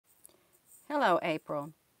Hello,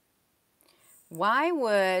 April. Why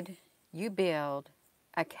would you build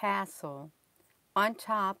a castle on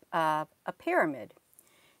top of a pyramid?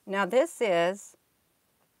 Now, this is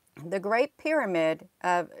the Great Pyramid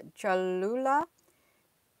of Cholula,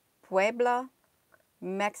 Puebla,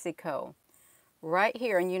 Mexico. Right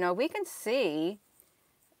here. And you know, we can see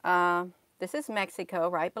this is Mexico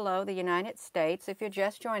right below the United States. If you're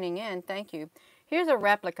just joining in, thank you. Here's a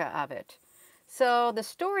replica of it. So the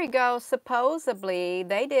story goes, supposedly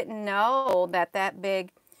they didn't know that that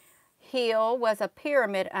big hill was a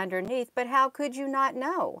pyramid underneath, but how could you not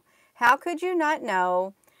know? How could you not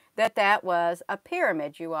know that that was a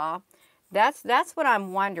pyramid, you all? That's what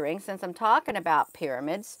I'm wondering, since I'm talking about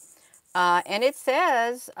pyramids. And it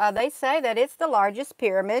says, they say that it's the largest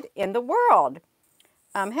pyramid in the world.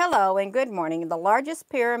 Hello and good morning. The largest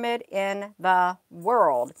pyramid in the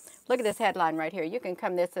world. Look at this headline right here. You can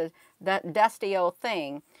come, this is that dusty old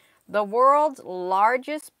thing. The world's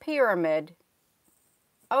largest pyramid.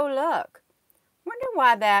 Oh, look. Wonder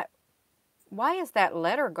why is that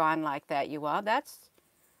letter gone like that, you all? That's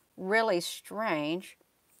really strange.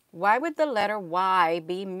 Why would the letter Y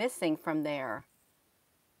be missing from there?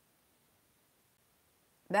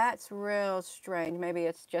 That's real strange. Maybe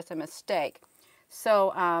it's just a mistake.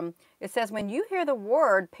 So it says, when you hear the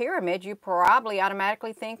word pyramid, you probably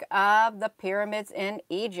automatically think of the pyramids in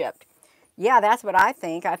Egypt. Yeah, that's what I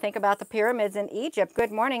think. I think about the pyramids in Egypt.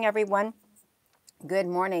 Good morning, everyone. Good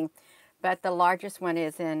morning. But the largest one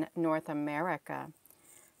is in North America.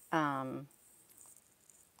 In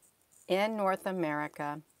North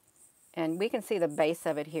America. And we can see the base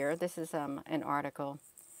of it here. This is an article.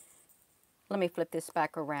 Let me flip this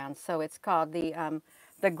back around. So it's called the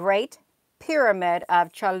Great Pyramid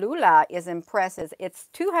of Cholula is impressive. It's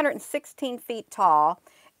 216 feet tall,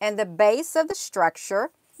 and the base of the structure,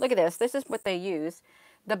 look at this, this is what they use.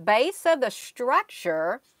 The base of the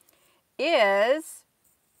structure is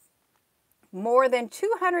more than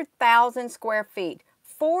 200,000 square feet,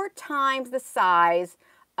 4 times the size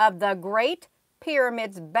of the Great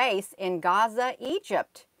Pyramid's base in Gaza,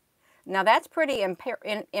 Egypt. Now that's pretty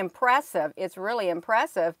impressive. It's really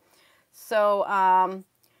impressive. So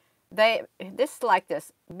this is like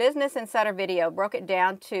this. Business Insider video broke it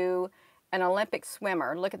down to an Olympic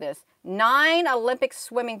swimmer. Look at this. 9 Olympic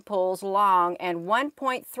swimming pools long and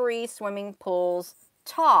 1.3 swimming pools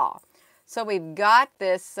tall. So we've got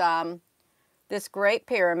this, this Great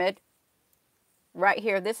Pyramid right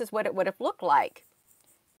here. This is what it would have looked like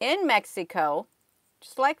in Mexico,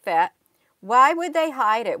 just like that. Why would they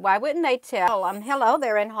hide it? Why wouldn't they tell, hello,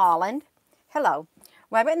 they're in Holland. Hello.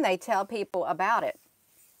 Why wouldn't they tell people about it?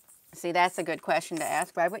 See, that's a good question to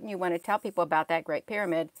ask. Why wouldn't you want to tell people about that Great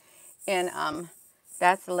Pyramid? And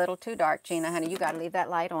that's a little too dark, Gina, honey. You got to leave that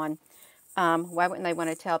light on. Why wouldn't they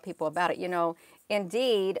want to tell people about it? You know,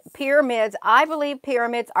 indeed, pyramids, I believe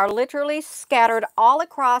pyramids are literally scattered all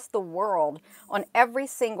across the world on every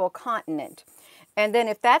single continent. And then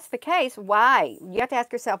if that's the case, why? You have to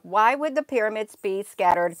ask yourself, why would the pyramids be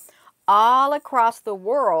scattered all across the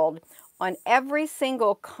world on every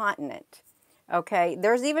single continent? Okay,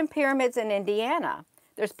 there's even pyramids in Indiana.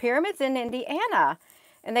 There's pyramids in Indiana,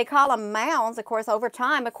 and they call them mounds. Of course, over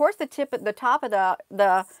time, of course, the top of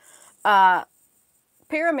the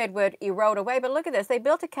pyramid would erode away. But look at this. They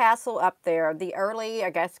built a castle up there. The early, I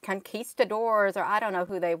guess, conquistadors, or I don't know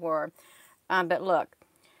who they were. But look.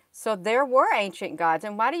 So there were ancient gods.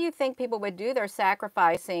 And why do you think people would do their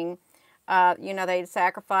sacrificing? You know, they'd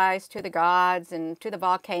sacrifice to the gods and to the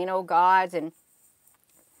volcano gods. And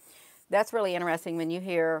that's really interesting when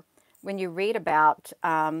you read about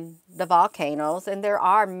the volcanoes. And there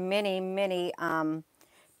are many, many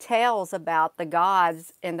tales about the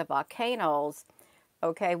gods in the volcanoes.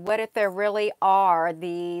 Okay, what if there really are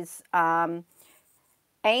these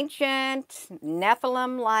ancient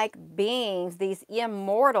Nephilim-like beings, these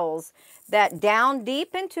immortals that down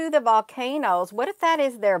deep into the volcanoes, what if that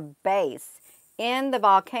is their base in the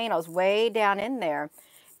volcanoes, way down in there?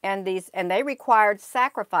 And they required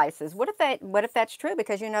sacrifices. What if that's true?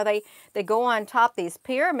 Because you know they go on top these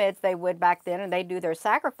pyramids, they would back then, and they do their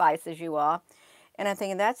sacrifices, you all. And I'm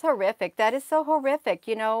thinking, that's horrific. That is so horrific,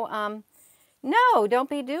 you know. No, don't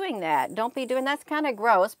be doing that. Don't be doing, that's kind of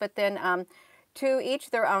gross. But then to each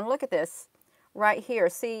their own. Look at this right here.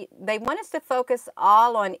 See, they want us to focus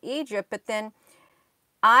all on Egypt, but then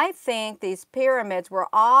I think these pyramids were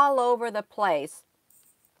all over the place.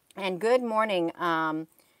 And good morning,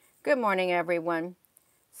 everyone.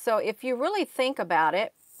 So if you really think about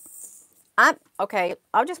it, I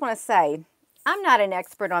just want to say, I'm not an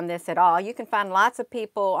expert on this at all. You can find lots of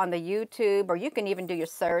people on the YouTube, or you can even do your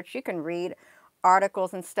search. You can read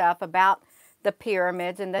articles and stuff about the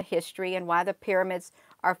pyramids and the history and why the pyramids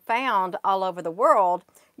are found all over the world,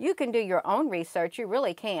 you can do your own research. You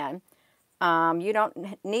really can. You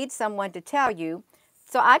don't need someone to tell you.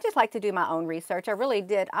 So I just like to do my own research. I really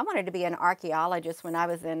did. I wanted to be an archaeologist when I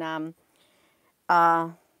was in,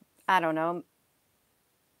 I don't know.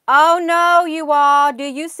 Oh no, you all, do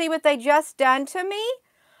you see what they just done to me?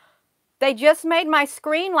 They just made my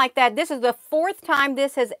screen like that. This is the fourth time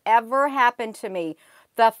this has ever happened to me.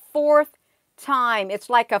 The fourth time. It's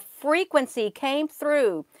like a frequency came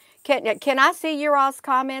through. Can I see your all's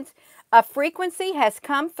comments? A frequency has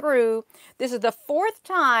come through. This is the fourth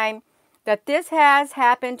time that this has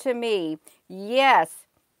happened to me. Yes,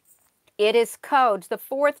 it is codes. The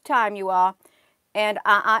fourth time, you all. And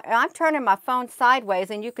I'm turning my phone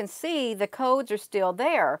sideways, and you can see the codes are still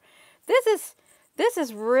there. This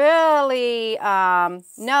is really,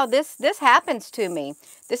 no, this happens to me.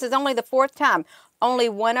 This is only the fourth time. Only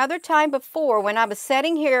one other time before, when I was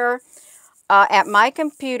sitting here at my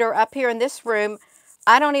computer up here in this room,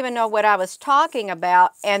 I don't even know what I was talking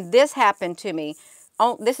about, and this happened to me.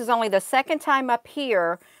 Oh, this is only the second time up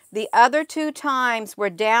here. The other two times were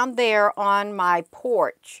down there on my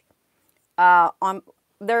porch. On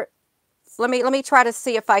there, let me try to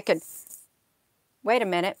see if I could. Wait a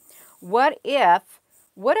minute. What if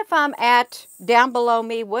I'm at down below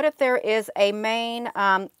me? What if there is a main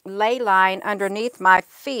ley line underneath my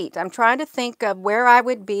feet? I'm trying to think of where I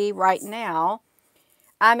would be right now.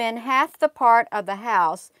 I'm in half the part of the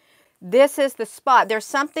house. This is the spot. There's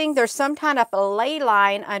some kind of a ley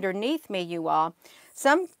line underneath me, you all.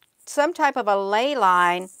 Some type of a ley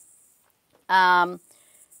line.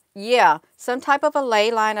 Yeah, some type of a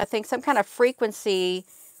ley line, I think some kind of frequency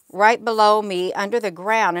right below me under the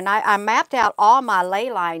ground. And I mapped out all my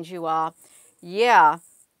ley lines, you all. Yeah,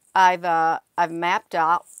 I've mapped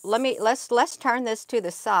out. Let's turn this to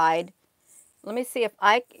the side. Let me see if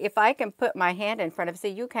I can put my hand in front of it. See,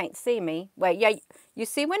 you can't see me. Wait, yeah, you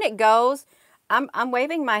see when it goes, I'm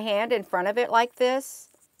waving my hand in front of it like this,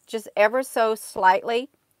 just ever so slightly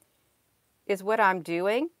is what I'm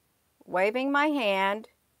doing. Waving my hand.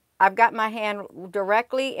 I've got my hand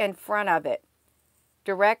directly in front of it.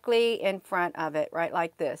 Directly in front of it, right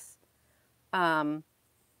like this.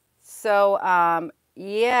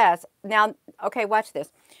 Yes. Now, okay, watch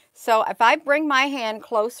this. So if I bring my hand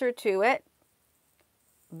closer to it,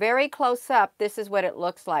 very close up, this is what it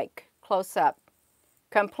looks like. Close up.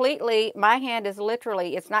 Completely, my hand is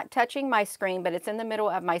literally, it's not touching my screen, but it's in the middle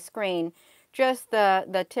of my screen. Just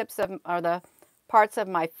the tips of, or the parts of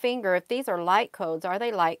my finger. If these are light codes, are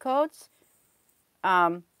they light codes?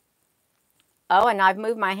 Oh, and I've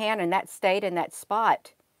moved my hand and that stayed in that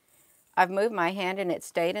spot. I've moved my hand and it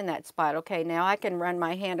stayed in that spot. Okay, now I can run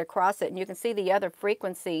my hand across it and you can see the other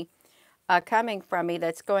frequency coming from me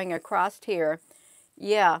that's going across here.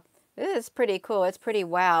 Yeah, this is pretty cool. It's pretty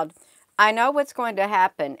wild. I know what's going to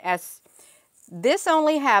happen. As this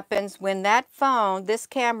only happens when that phone, this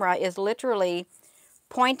camera is literally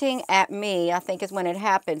pointing at me. I think is when it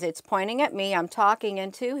happens. It's pointing at me. I'm talking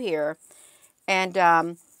into here,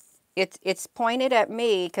 and it's pointed at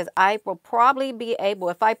me because I will probably be able,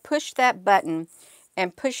 if I push that button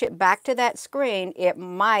and push it back to that screen, it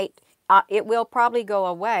will probably go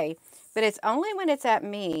away. But it's only when it's at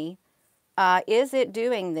me. Is it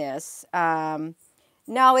doing this?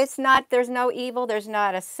 No, it's not. There's no evil. There's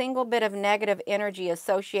not a single bit of negative energy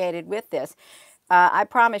associated with this. I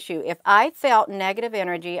promise you, if I felt negative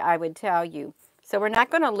energy, I would tell you. So we're not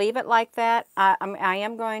going to leave it like that. I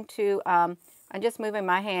am going to, I'm just moving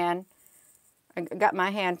my hand. I got my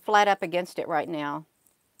hand flat up against it right now.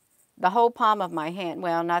 The whole palm of my hand,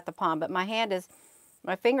 well, not the palm, but my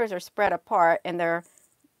fingers are spread apart, and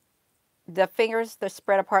the fingers, they're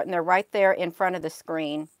spread apart, and they're right there in front of the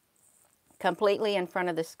screen. Completely in front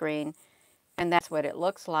of the screen. And that's what it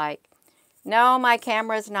looks like. No, my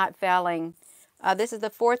camera's not failing. This is the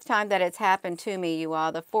fourth time that it's happened to me, you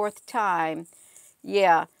all. The fourth time.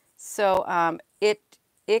 Yeah. So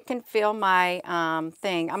it can feel my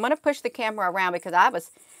thing. I'm going to push the camera around because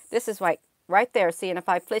this is like right there. See, and if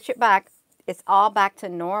I flitch it back, it's all back to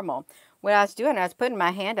normal. What I was doing, I was putting my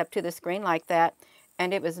hand up to the screen like that,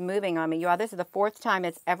 and it was moving on me. You all, this is the fourth time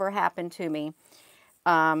it's ever happened to me.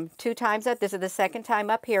 2 times up. This is the second time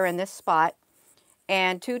up here in this spot,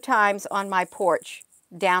 and 2 times on my porch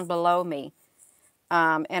down below me.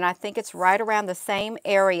 And I think it's right around the same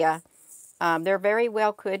area. There very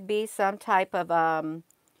well could be some type of a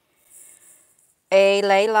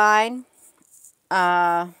ley line,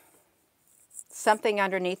 something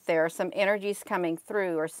underneath there, some energies coming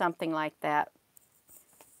through or something like that.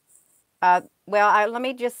 well, let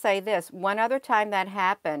me just say this. One other time that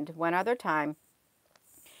happened, one other time,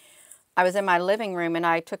 I was in my living room and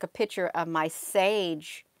I took a picture of my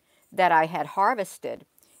sage that I had harvested.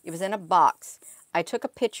 It was in a box. I took a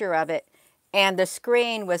picture of it and the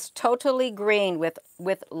screen was totally green with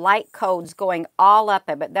light codes going all up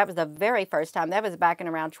it. But that was the very first time. That was back in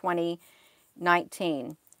around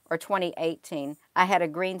 2019 or 2018. I had a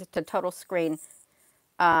green to total screen.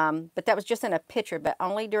 But that was just in a picture, but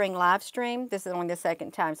only during live stream. This is only the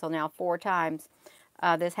second time, so now 4 times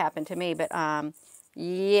this happened to me. But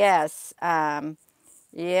yes,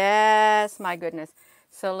 yes, my goodness.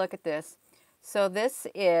 So look at this. So this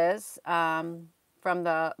is from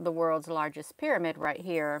the world's largest pyramid right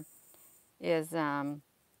here is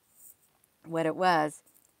what it was.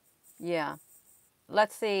 Yeah.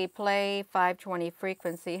 Let's see, play 520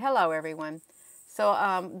 frequency. Hello, everyone. So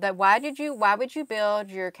why would you build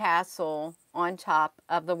your castle on top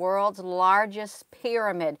of the world's largest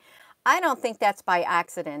pyramid? I don't think that's by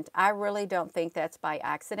accident. I really don't think that's by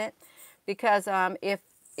accident because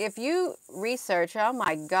if you research, oh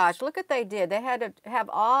my gosh, look what they did. They had to have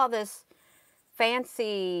all this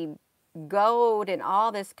fancy gold and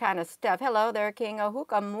all this kind of stuff. Hello there, King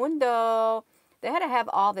Ohuka Mundo. They had to have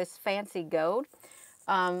all this fancy gold.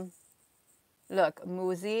 Look,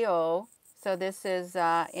 Museo. So this is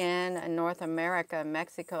in North America,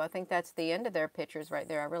 Mexico. I think that's the end of their pictures right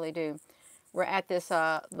there. I really do. We're at this,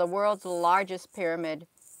 the world's largest pyramid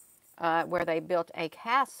where they built a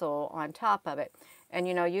castle on top of it. And,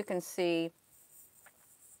 you know, you can see,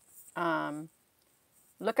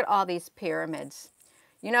 look at all these pyramids.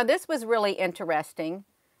 You know, this was really interesting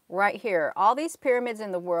right here. All these pyramids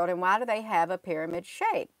in the world, and why do they have a pyramid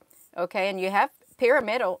shape? Okay, and you have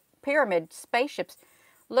pyramid spaceships.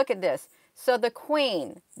 Look at this. So the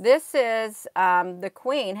queen, this is, the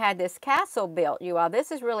queen had this castle built, you all. This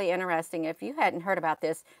is really interesting. If you hadn't heard about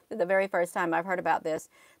this, this is the very first time I've heard about this.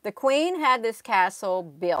 The queen had this castle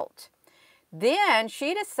built. Then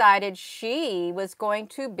she decided she was going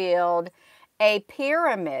to build a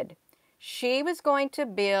pyramid. She was going to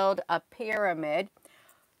build a pyramid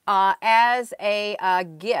as a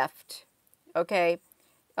gift. Okay,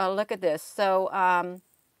 look at this. So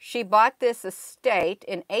she bought this estate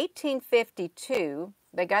in 1852.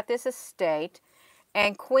 They got this estate.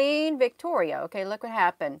 And Queen Victoria, okay, look what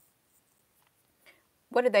happened.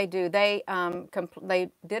 What did they do? They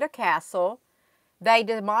did a castle. They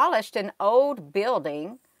demolished an old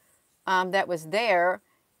building that was there.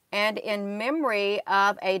 And in memory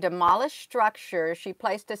of a demolished structure, she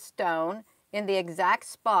placed a stone in the exact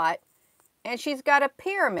spot. And she's got a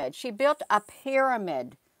pyramid. She built a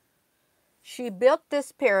pyramid. She built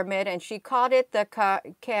this pyramid and she called it the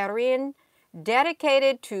Carin,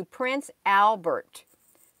 dedicated to Prince Albert.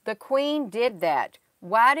 The Queen did that.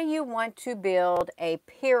 Why do you want to build a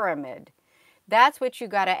pyramid? That's what you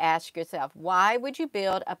got to ask yourself. Why would you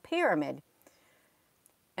build a pyramid?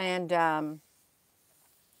 And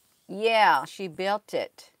yeah, she built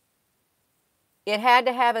it. It had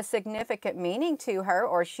to have a significant meaning to her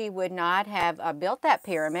or she would not have built that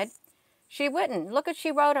pyramid. She wouldn't. Look what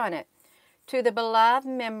she wrote on it. To the beloved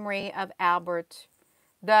memory of Albert,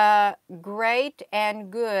 the great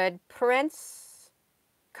and good Prince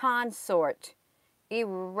Consort,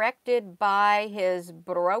 erected by his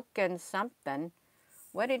broken something.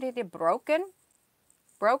 What did he do? Broken?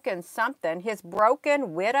 Broken something. His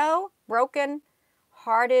broken widow?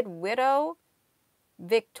 Broken-hearted widow?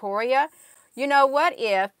 Victoria? You know, what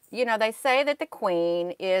if, you know, they say that the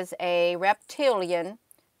Queen is a reptilian,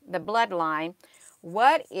 the bloodline.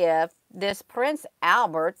 What if this Prince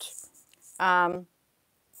Albert, what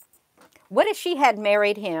if she had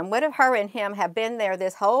married him? What if her and him have been there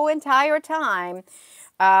this whole entire time,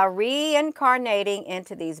 reincarnating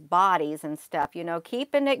into these bodies and stuff, you know,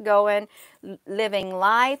 keeping it going, living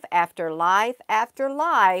life after life after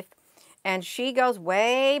life. And she goes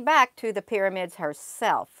way back to the pyramids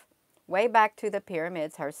herself. Way back to the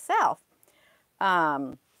pyramids herself.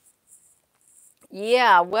 Yeah,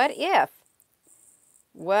 what if?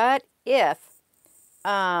 What if?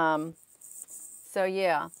 So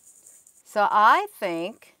yeah. So I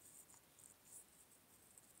think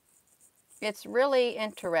it's really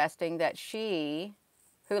interesting that she,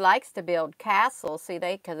 who likes to build castles, see,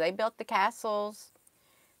 because they built the castles.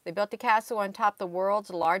 They built the castle on top of the world's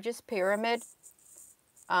largest pyramid.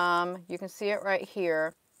 You can see it right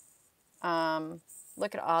here.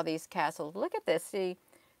 Look at all these castles. Look at this. See,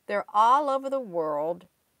 they're all over the world.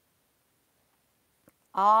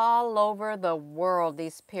 All over the world,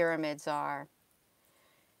 these pyramids are.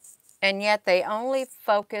 And yet they only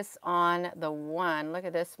focus on the one. Look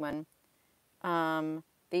at this one.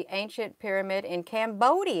 the ancient pyramid in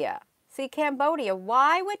Cambodia. See, Cambodia,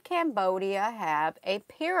 why would Cambodia have a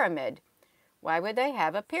pyramid? Why would they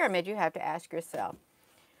have a pyramid? You have to ask yourself.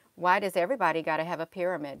 Why does everybody got to have a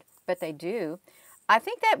pyramid? But they do. I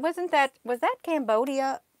think that was that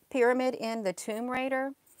Cambodia pyramid in the Tomb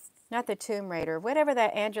Raider? Not the Tomb Raider, whatever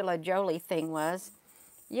that Angela Jolie thing was.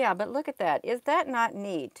 Yeah, but look at that. Is that not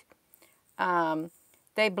neat?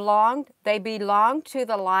 They belonged to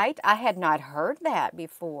the light. I had not heard that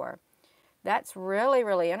before. That's really,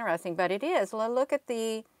 really interesting, but it is. Look at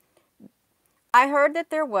I heard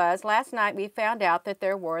that last night we found out that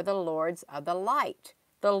there were the Lords of the Light.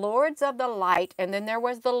 The Lords of the Light, and then there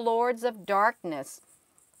was the Lords of Darkness.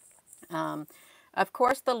 Of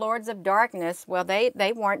course, the Lords of Darkness, well,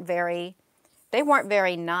 they weren't very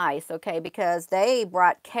nice, okay, because they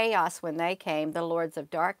brought chaos when they came, the Lords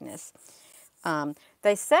of Darkness.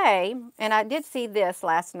 They say, and I did see this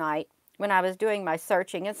last night when I was doing my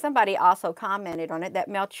searching, and somebody also commented on it, that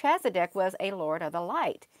Melchizedek was a Lord of the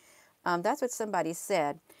Light. That's what somebody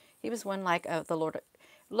said. He was one like the Lord.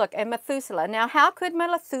 Look, and Methuselah. Now, how could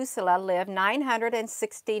Methuselah live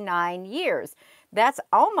 969 years? That's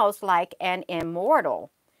almost like an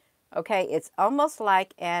immortal. Okay, it's almost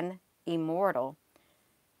like an immortal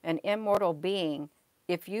being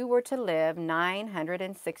if you were to live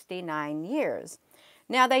 969 years.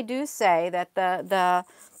 Now, they do say that the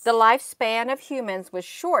lifespan of humans was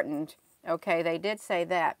shortened. Okay, they did say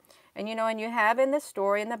that. And you know, and you have in the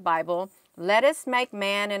story in the Bible, let us make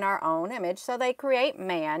man in our own image. So they create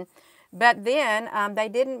man. But then they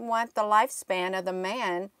didn't want the lifespan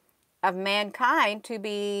of mankind to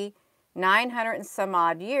be 900 and some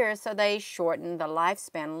odd years. So they shortened the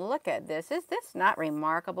lifespan. Look at this. Is this not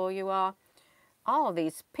remarkable, you all? All of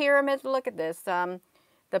these pyramids. Look at this. The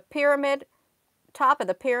pyramid, top of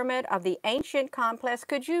the pyramid of the ancient complex.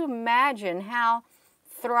 Could you imagine how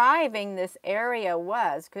thriving this area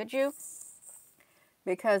was? Could you?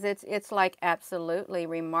 Because it's like absolutely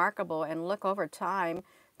remarkable. And look, over time,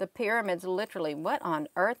 the pyramids literally, what on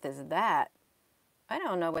earth is that? I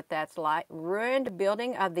don't know what that's like. Ruined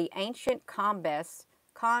building of the ancient of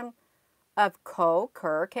Ko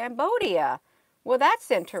Ker, Cambodia. Well, that's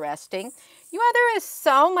interesting. You know, there is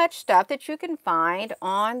so much stuff that you can find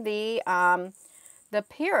on the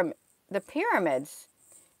pyramids.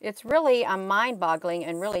 It's really mind-boggling,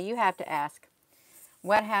 and really you have to ask,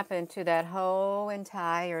 what happened to that whole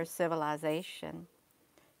entire civilization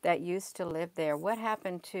that used to live there? What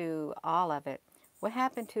happened to all of it? What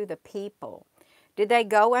happened to the people? Did they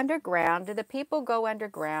go underground? Did the people go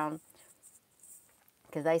underground?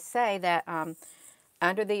 Because they say that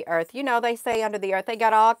under the earth, you know, they say under the earth, they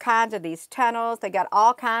got all kinds of these tunnels. They got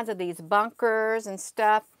all kinds of these bunkers and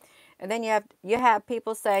stuff. And then you have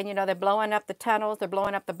people saying, you know, they're blowing up the tunnels, they're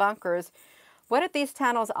blowing up the bunkers. What if these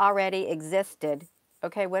tunnels already existed?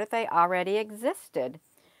 Okay, what if they already existed?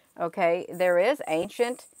 Okay, there is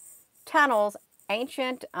ancient tunnels,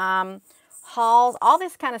 ancient halls, all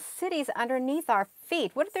this kind of cities underneath our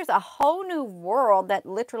feet. What if there's a whole new world that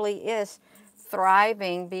literally is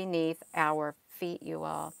thriving beneath our feet, you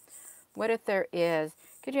all? What if there is?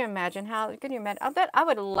 Could you imagine I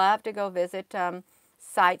would love to go visit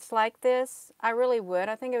sites like this. I really would.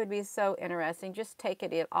 I think it would be so interesting. Just take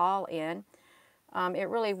it all in. It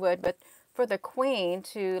really would. But for the queen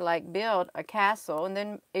to like build a castle and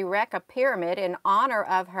then erect a pyramid in honor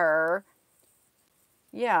of her.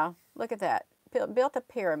 Yeah, look at that. Built a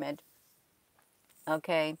pyramid.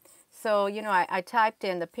 Okay. So, you know, I typed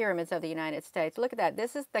in the pyramids of the United States. Look at that.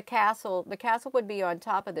 This is the castle. The castle would be on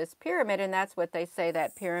top of this pyramid, and that's what they say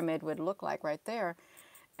that pyramid would look like right there.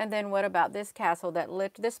 And then what about this castle?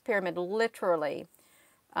 This pyramid literally,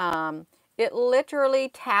 it literally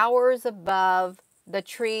towers above the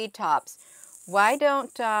treetops. Why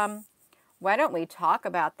don't we talk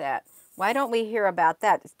about that? Why don't we hear about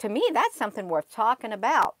that? To me, that's something worth talking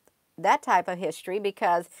about, that type of history,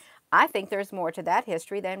 because I think there's more to that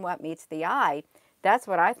history than what meets the eye. That's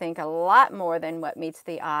what I think, a lot more than what meets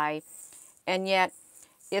the eye. And yet,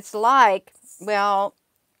 it's like, well,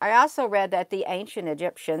 I also read that the ancient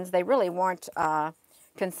Egyptians, they really weren't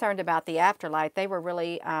concerned about the afterlife. They were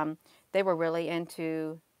really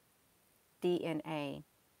into DNA.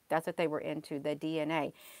 That's what they were into, the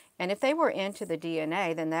DNA. And if they were into the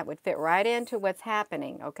DNA, then that would fit right into what's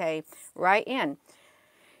happening, okay? Right in.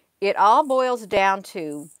 It all boils down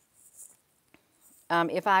to,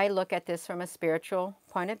 if I look at this from a spiritual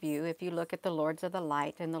point of view, if you look at the Lords of the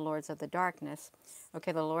Light and the Lords of the Darkness,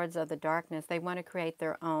 okay, the Lords of the Darkness, they want to create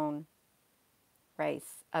their own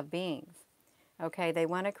race of beings. Okay, they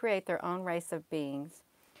want to create their own race of beings.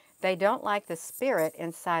 They don't like the spirit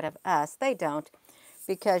inside of us. They don't.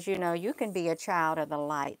 because, you know, you can be a child of the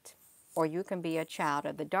light or you can be a child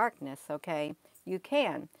of the darkness, okay? You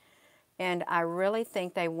can. And I really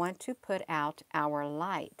think they want to put out our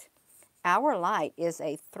light. Our light is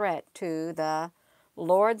a threat to the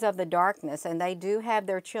lords of the darkness, and they do have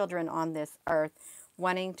their children on this earth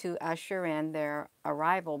wanting to usher in their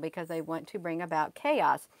arrival because they want to bring about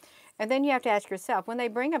chaos. And then you have to ask yourself, when they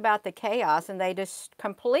bring about the chaos and they just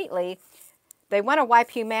completely, they want to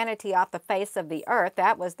wipe humanity off the face of the earth,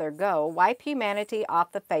 that was their goal, wipe humanity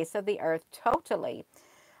off the face of the earth totally,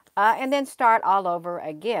 and then start all over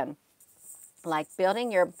again, like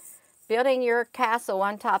building your castle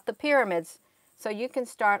on top the pyramids so you can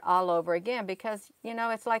start all over again, because, you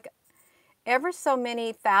know, it's like ever so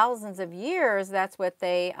many thousands of years, that's what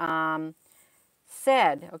they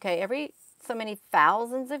said, okay? Every so many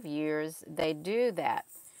thousands of years, they do that.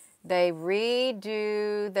 They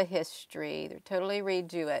redo the history. They totally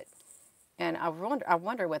redo it. And I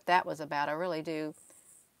wonder what that was about. I really do.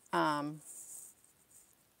 I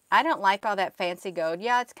don't like all that fancy gold.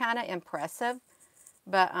 Yeah, it's kind of impressive.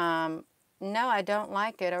 But no, I don't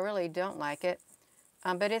like it. I really don't like it.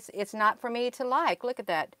 But it's not for me to like. Look at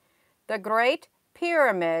that. The Great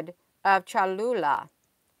Pyramid of Cholula.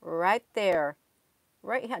 Right there.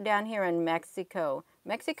 Right down here in Mexico.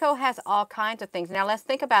 Mexico has all kinds of things. Now let's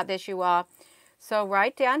think about this, you all. So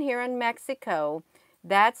right down here in Mexico,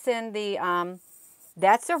 that's in the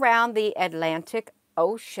that's around the Atlantic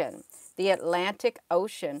Ocean. The Atlantic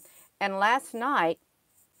Ocean. And last night,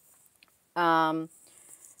 there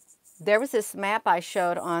was this map I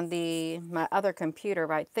showed on my other computer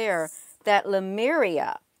right there, that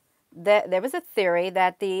Lemuria, that there was a theory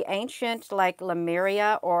that the ancient, like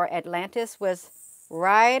Lemuria or Atlantis, was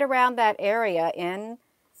right around that area, in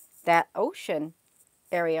that ocean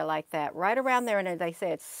area like that, right around there, and they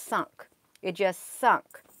say it sunk. It just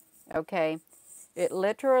sunk, okay? It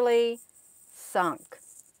literally sunk.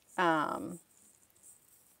 Wait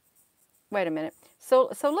a minute. So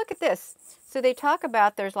look at this. So they talk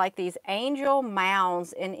about there's like these angel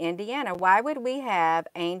mounds in Indiana. Why would we have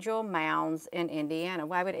angel mounds in Indiana?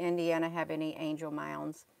 Why would Indiana have any angel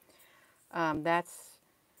mounds?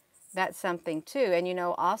 That's something too. And you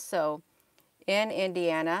know, also in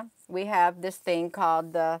Indiana, we have this thing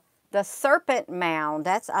called the Serpent Mound.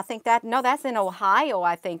 That's in Ohio,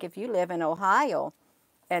 I think, if you live in Ohio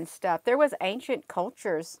and stuff. There was ancient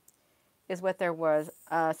cultures, is what there was,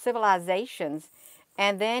 civilizations,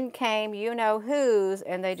 and then came you know who's,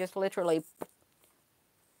 and they just literally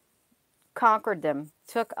conquered them,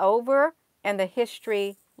 took over, and the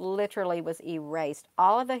history literally was erased.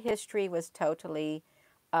 All of the history was totally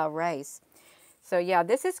erased. So yeah,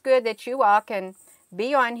 this is good that you all can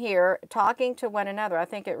be on here talking to one another. I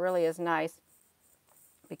think it really is nice,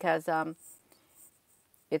 because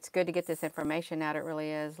it's good to get this information out. It really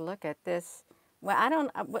is. Look at this. Well, I don't,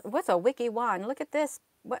 what's a wiki wand? Look at this.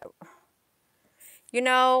 What, you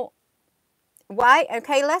know, why?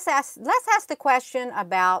 Okay, let's ask the question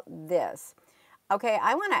about this. Okay,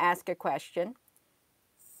 I want to ask a question.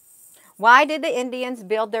 Why did the Indians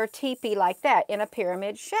build their teepee like that, in a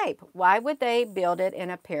pyramid shape? Why would they build it in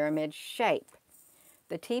a pyramid shape?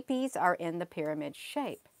 The teepees are in the pyramid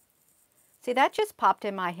shape. See, that just popped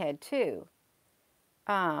in my head too.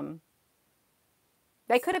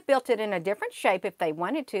 They could have built it in a different shape if they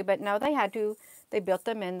wanted to, but no, they built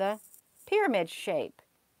them in the pyramid shape.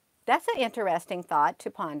 That's an interesting thought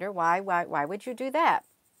to ponder. Why would you do that?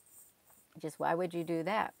 Just why would you do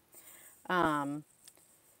that? Now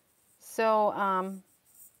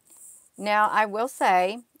I will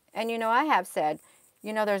say, and you know, I have said,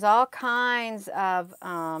 you know, there's all kinds of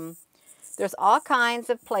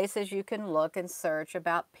places you can look and search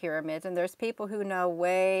about pyramids, and there's people who know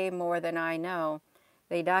way more than I know.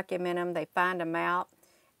 They document them, they find them out,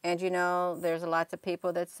 and you know, there's lots of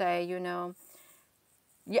people that say, you know,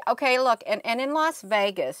 yeah, okay, look, and in Las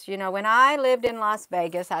Vegas, you know, when I lived in Las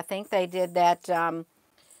Vegas, I think they did that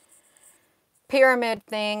pyramid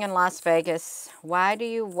thing in Las Vegas. Why do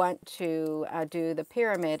you want to do the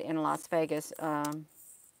pyramid in Las Vegas?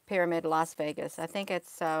 Pyramid Las Vegas. I think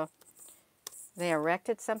it's, they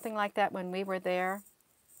erected something like that when we were there.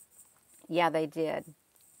 Yeah, they did.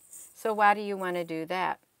 So why do you want to do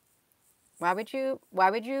that? Why would you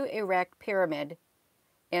erect pyramid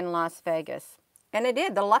in Las Vegas? And it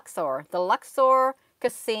did, the Luxor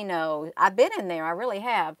Casino. I've been in there, I really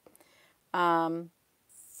have. Why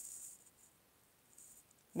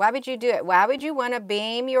would you do it? Why would you want to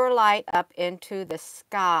beam your light up into the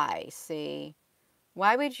sky? See?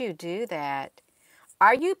 Why would you do that?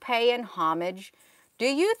 Are you paying homage? Do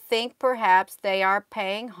you think perhaps they are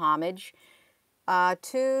paying homage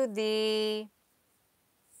to the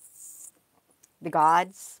The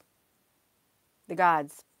gods. The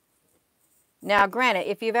gods. Now, granted,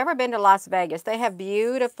 if you've ever been to Las Vegas, they have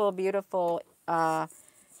beautiful, beautiful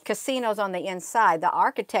casinos on the inside. The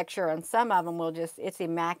architecture on some of them will just, it's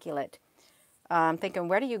immaculate. I'm thinking,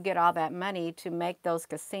 where do you get all that money to make those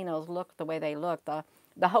casinos look the way they look? The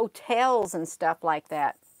hotels and stuff like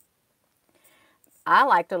that. I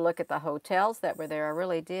like to look at the hotels that were there. I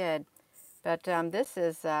really did. But this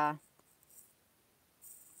is, they're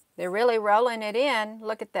really rolling it in.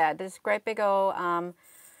 Look at that. This great big old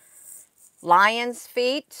lion's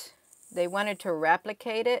feet. They wanted to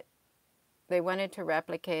replicate it. They wanted to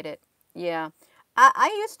replicate it. Yeah.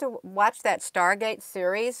 I used to watch that Stargate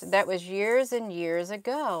series. That was years and years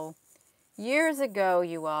ago. Years ago,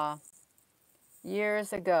 you all.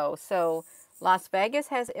 Years ago. So Las Vegas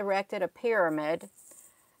has erected a pyramid.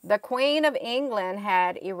 The Queen of England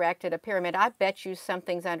had erected a pyramid. I bet you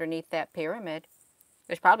something's underneath that pyramid.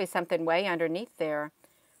 There's probably something way underneath there.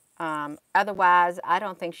 Otherwise, I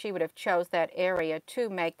don't think she would have chose that area to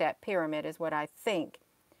make that pyramid, is what I think.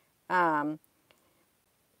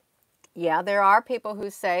 Yeah, there are people who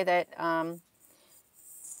say that,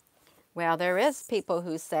 well, there is people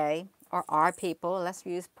who say, or are people, let's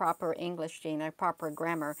use proper English, Gina, proper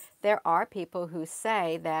grammar. There are people who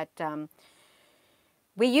say that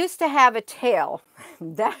we used to have a tail.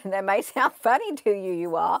 That may sound funny to you,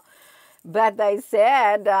 you all. But they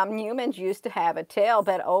said humans used to have a tail,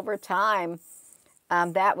 but over time,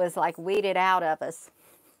 that was like weeded out of us.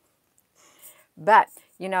 But,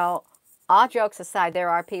 you know, all jokes aside, there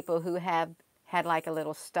are people who have had like a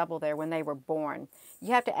little stubble there when they were born.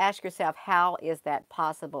 You have to ask yourself, how is that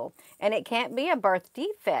possible? And it can't be a birth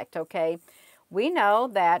defect, okay? We know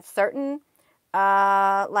that certain,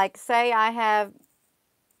 like say I have,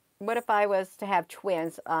 what if I was to have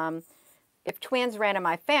twins? If twins ran in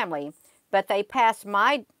my family, but they passed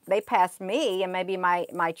me, and maybe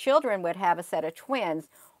my children would have a set of twins,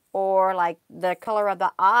 or like the color of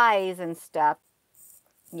the eyes and stuff.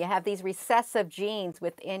 You have these recessive genes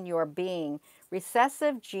within your being,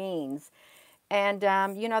 recessive genes. And,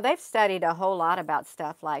 you know, they've studied a whole lot about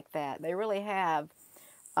stuff like that. They really have.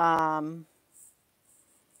 There's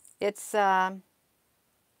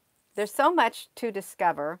so much to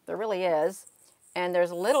discover. There really is. And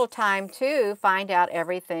there's little time to find out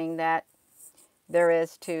everything that there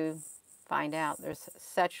is to find out. There's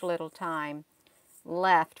such little time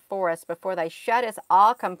left for us before they shut us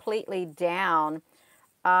all completely down.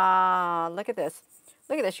 Look at this.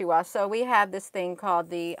 Look at this, you all. So we have this thing called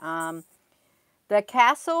the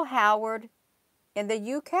Castle Howard in the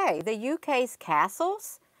UK. The UK's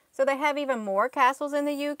castles. So they have even more castles in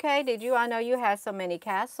the UK. Did you all know you had so many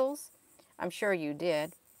castles? I'm sure you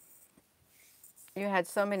did. You had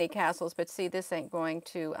so many castles, but see, this ain't going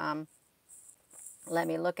to let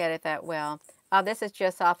me look at it that well. This is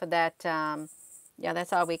just off of that, yeah,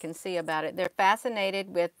 that's all we can see about it. They're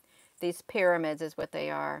fascinated with these pyramids is what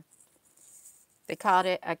they are. They called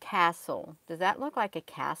it a castle. Does that look like a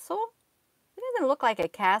castle? It doesn't look like a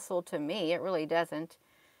castle to me. It really doesn't.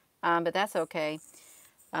 But that's okay.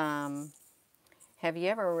 Have you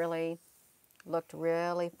ever really looked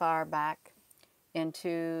really far back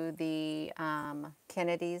into the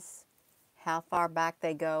Kennedys? How far back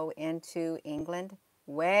they go into England?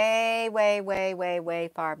 Way, way, way, way, way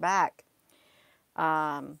far back.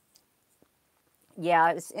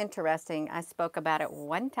 Yeah, it's interesting. I spoke about it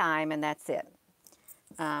one time, and that's it.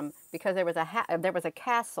 Because there was a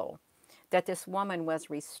castle that this woman was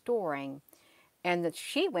restoring, and that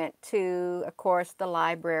she went to, of course, the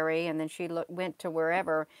library, and then she went to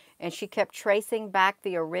wherever, and she kept tracing back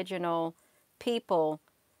the original people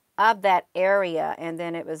of that area, and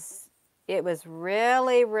then it was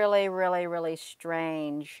really, really, really, really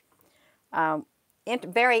strange.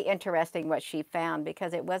 Very interesting what she found,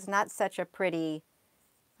 because it was not such a pretty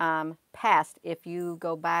past if you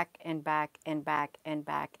go back and back and back and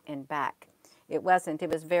back and back. It wasn't. It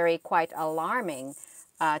was very quite alarming,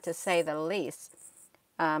 to say the least.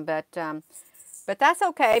 But that's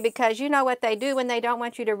okay, because you know what they do when they don't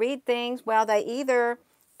want you to read things? Well, they either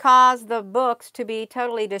cause the books to be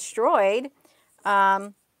totally destroyed,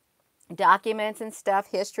 documents and stuff,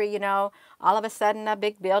 history, you know, all of a sudden a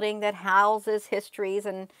big building that houses histories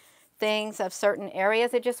and things of certain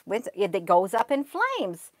areas, it goes up in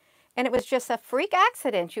flames. And it was just a freak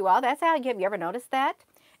accident, you all. That's how, have you ever noticed that?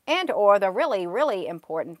 And or the really, really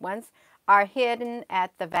important ones are hidden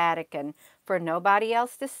at the Vatican for nobody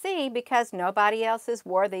else to see, because nobody else is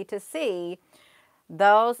worthy to see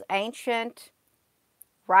those ancient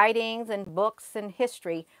writings and books and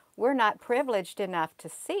history. We're not privileged enough to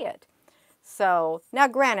see it. So now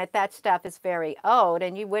granted, that stuff is very old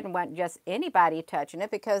and you wouldn't want just anybody touching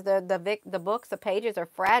it because the books, the pages are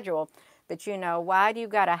fragile. But you know, why do you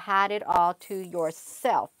got to hide it all to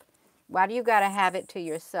yourself? Why do you got to have it to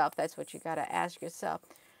yourself? That's what you got to ask yourself.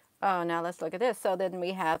 Oh, now let's look at this. So then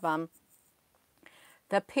we have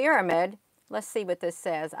the pyramid. Let's see what this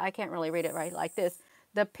says. I can't really read it right like this.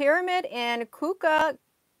 The pyramid in Kukulkan,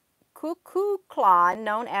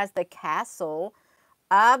 known as the castle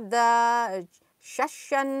of the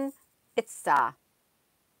Shushan Itza.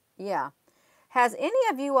 Yeah. Has any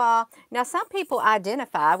of you all, now some people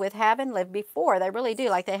identify with having lived before. They really do,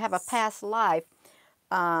 like they have a past life.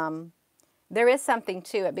 There is something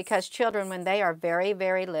to it because children, when they are very,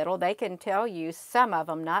 very little, they can tell you, some of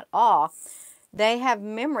them, not all, they have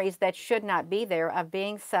memories that should not be there of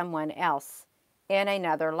being someone else in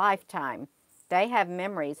another lifetime. They have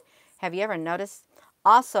memories. Have you ever noticed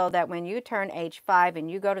also that when you turn age 5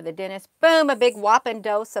 and you go to the dentist, boom, a big whopping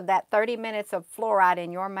dose of that 30 minutes of fluoride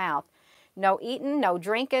in your mouth. No eating, no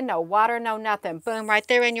drinking, no water, no nothing. Boom, right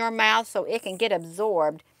there in your mouth so it can get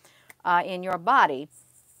absorbed in your body.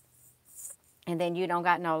 And then you no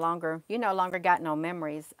longer got no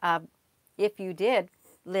memories of, if you did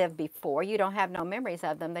live before, you don't have no memories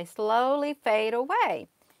of them. They slowly fade away.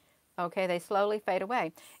 Okay, they slowly fade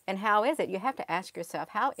away. And how is it? You have to ask yourself,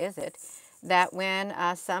 how is it that when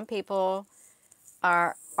some people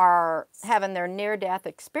are having their near-death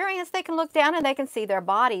experience, they can look down and they can see their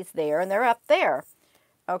bodies there and they're up there.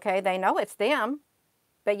 Okay, they know it's them,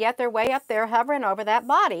 but yet they're way up there hovering over that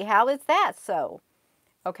body. How is that so?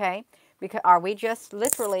 Okay, because are we just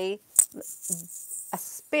literally a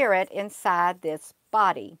spirit inside this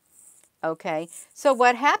body? Okay, so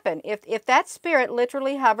what happened? If that spirit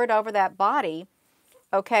literally hovered over that body,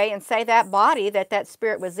 okay, and say that body that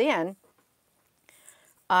spirit was in,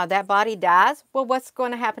 that body dies, well, what's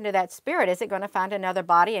going to happen to that spirit? Is it going to find another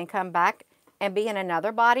body and come back and be in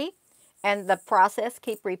another body? And the process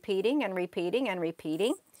keep repeating and repeating and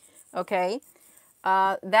repeating, okay?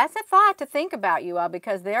 That's a thought to think about, you all,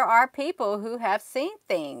 because there are people who have seen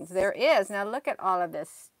things. There is. Now look at all of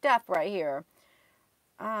this stuff right here.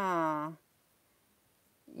 Yeah.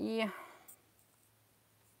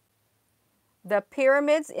 The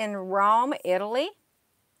pyramids in Rome, Italy,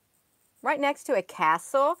 right next to a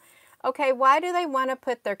castle. Okay, why do they want to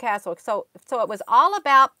put their castle? So it was all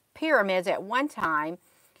about pyramids at one time.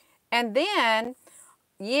 And then,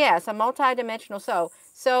 yes, a multi-dimensional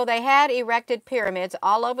So they had erected pyramids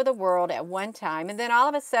all over the world at one time. And then all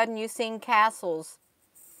of a sudden you've seen castles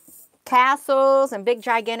and big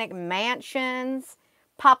gigantic mansions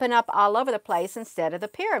popping up all over the place instead of the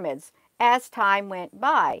pyramids as time went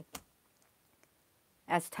by.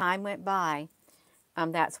 As time went by,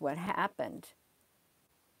 that's what happened.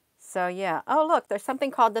 So yeah. Oh, look, there's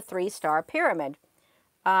something called the 3-star pyramid.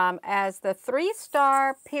 As the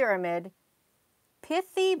 3-star pyramid,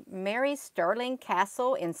 Pithy Mary Stirling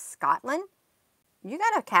Castle in Scotland. You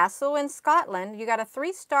got a castle in Scotland. You got a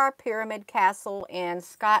 3-star pyramid castle in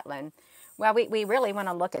Scotland. Well, we really want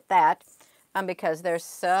to look at that because there's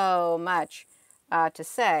so much to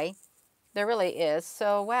say. There really is.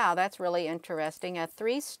 So, wow, that's really interesting. A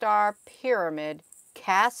 3-star pyramid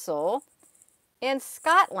castle in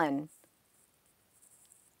Scotland.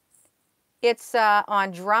 It's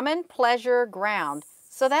on Drummond Pleasure Ground.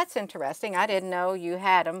 So that's interesting. I didn't know you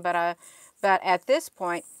had them, but at this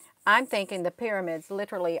point, I'm thinking the pyramids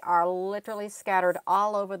are literally scattered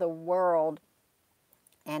all over the world,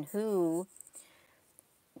 and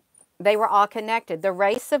they were all connected. The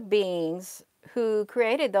race of beings who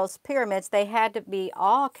created those pyramids, they had to be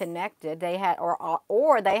all connected. They had,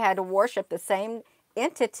 or they had to worship the same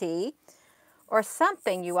entity or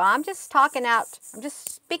something, you all. I'm just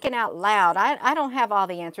speaking out loud. I don't have all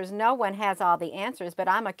the answers. No one has all the answers, but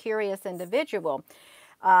I'm a curious individual.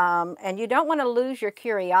 And you don't want to lose your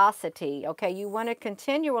curiosity, okay? You want to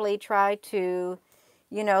continually try to,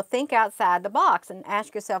 think outside the box and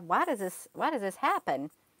ask yourself, why does this happen?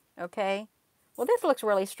 Okay? Well, this looks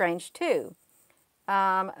really strange too.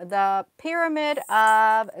 The Pyramid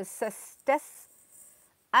of Cestus.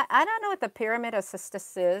 I don't know what the Pyramid of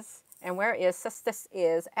Cestus is. And where is Cestus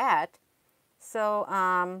is at. So,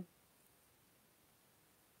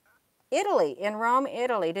 Italy, in Rome,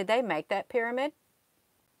 Italy. Did they make that pyramid?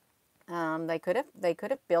 They could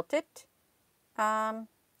have built it.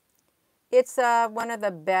 It's one of the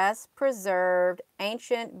best preserved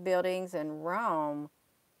ancient buildings in Rome.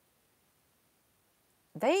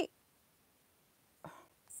 It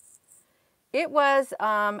was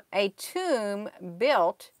a tomb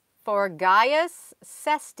built for Gaius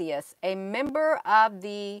Cestius, a member of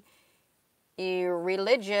the a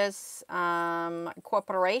religious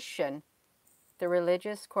corporation. The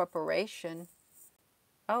religious corporation.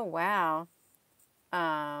 Oh, wow.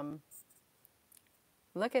 Um,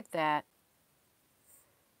 Look at that.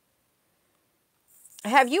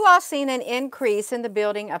 Have you all seen an increase in the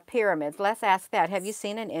building of pyramids? Let's ask that. Have you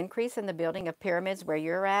seen an increase in the building of pyramids where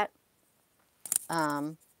you're at?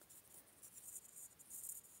 Um,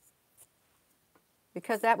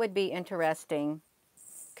 because that would be interesting.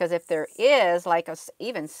 Because if there is, like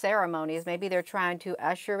even ceremonies, maybe they're trying to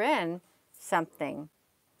usher in something.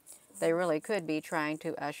 They really could be trying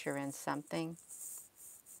to usher in something.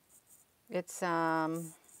 It's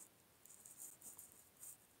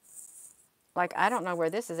like, I don't know where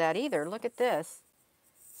this is at either. Look at this.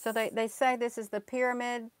 So they say this is the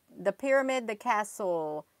pyramid, the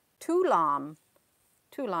castle, Tulam.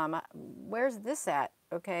 Tulam, where's this at?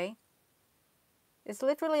 Okay. It's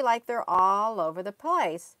literally like they're all over the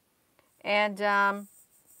place. And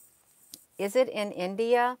is it in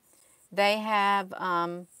India? They have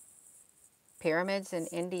pyramids in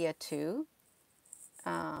India too.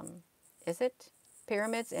 Is it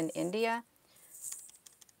pyramids in India?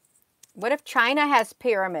 What if China has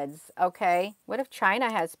pyramids? Okay. What if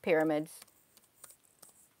China has pyramids?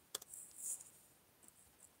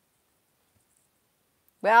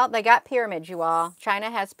 Well, they got pyramids, you all.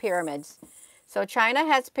 China has pyramids. So China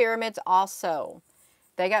has pyramids also.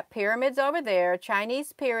 They got pyramids over there,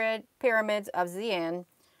 Chinese pyramids of Xi'an.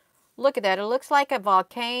 Look at that. It looks like a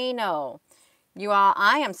volcano. You all,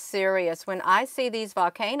 I am serious. When I see these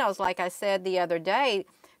volcanoes, like I said the other day,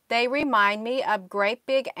 they remind me of great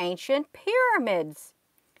big ancient pyramids.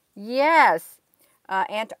 Yes.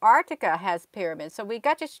 Antarctica has pyramids. So we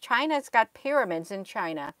got just, China's got pyramids in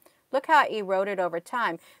China. Look how it eroded over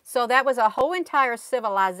time. So that was a whole entire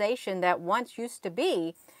civilization that once used to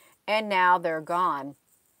be, and now they're gone.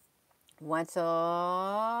 What's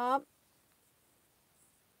up?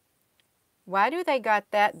 Why do they got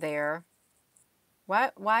that there?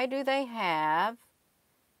 Why do they have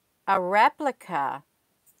a replica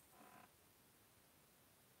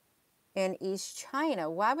in East China?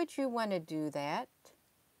 Why would you want to do that?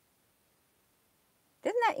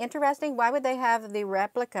 Isn't that interesting? Why would they have the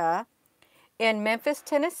replica in Memphis,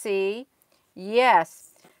 Tennessee?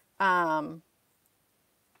 Yes. Look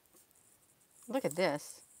at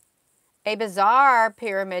this. A bizarre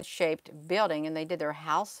pyramid-shaped building, and they did their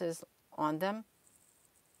houses on them.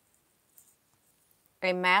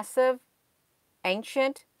 A massive,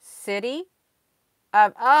 ancient city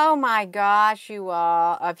of, oh my gosh, you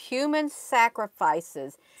all, of human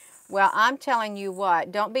sacrifices. Well, I'm telling you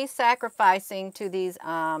what, don't be sacrificing to these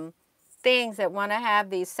things that want to have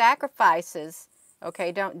these sacrifices.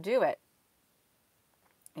 Okay, don't do it.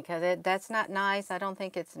 Because that's not nice. I don't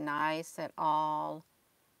think it's nice at all.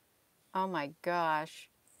 Oh my gosh.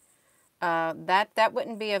 That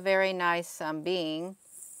wouldn't be a very nice being.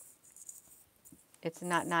 It's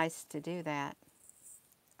not nice to do that.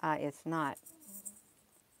 It's not.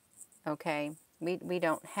 Okay, we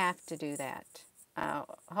don't have to do that.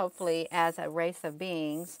 Hopefully, as a race of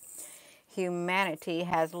beings, humanity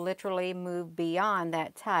has literally moved beyond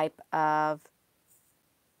that type of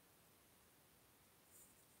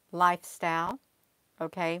lifestyle.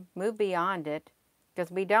 Okay, move beyond it,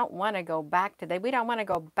 because we don't want to go back to that. We don't want to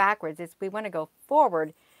go backwards. We want to go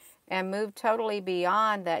forward and move totally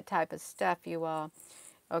beyond that type of stuff, you all.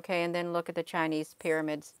 Okay, and then look at the Chinese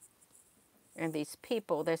pyramids and these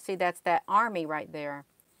people. There, see, that's that army right there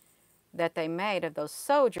that they made of those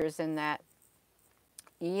soldiers in that.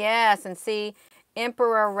 Yes, and see,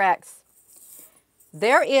 Emperor Rex.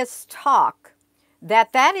 There is talk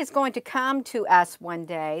that is going to come to us one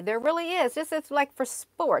day. There really is. This is like for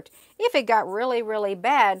sport. If it got really, really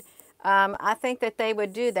bad, I think that they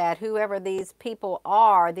would do that. Whoever these people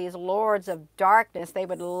are, these lords of darkness, they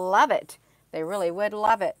would love it. They really would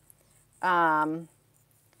love it.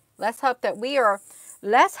 Let's hope that we are.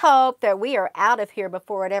 Let's hope that we are out of here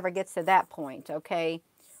before it ever gets to that point. Okay.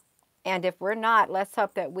 And if we're not, let's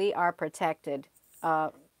hope that we are protected,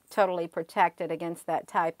 totally protected against that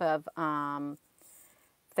type of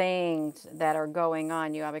things that are going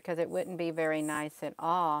on, you all, because it wouldn't be very nice at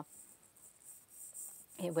all.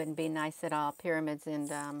 It wouldn't be nice at all. Pyramids in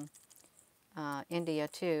India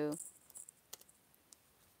too.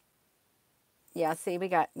 Yeah, see, we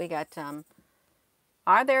got.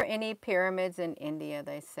 Are there any pyramids in India?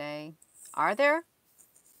 They say. Are there?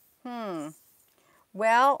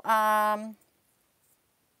 Well,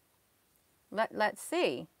 let's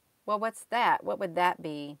see. Well, what's that? What would that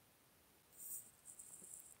be?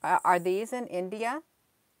 Are these in India?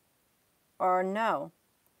 Or no?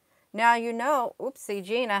 Now you know, oopsie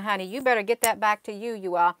Gina, honey, you better get that back to you,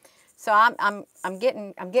 you all. So I'm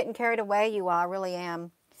getting carried away, you all, I really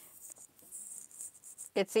am.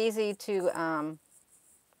 It's easy to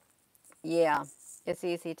yeah, it's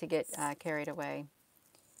easy to get carried away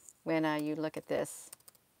when you look at this.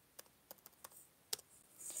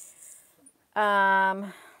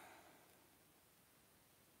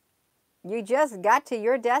 You just got to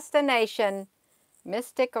your destination,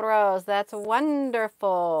 Mystic Rose. That's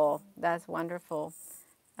wonderful. That's wonderful.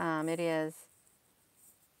 It is.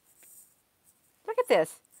 Look at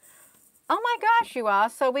this. Oh my gosh, you all.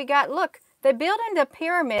 So we got, look, they're building the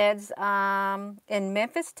pyramids in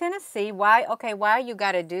Memphis, Tennessee. Why? Okay, why you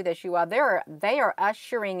got to do this, you all? They are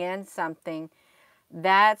ushering in something.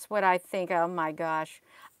 That's what I think. Oh my gosh.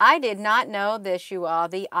 I did not know this, you all.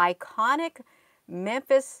 The iconic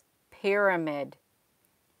Memphis Pyramid.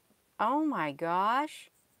 Oh my gosh.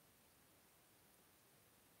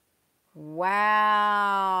 Wow.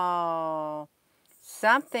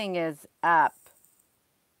 Something is up.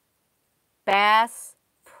 Bass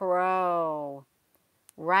Pro.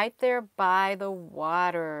 Right there by the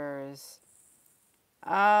waters.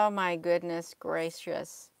 Oh my goodness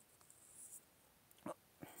gracious.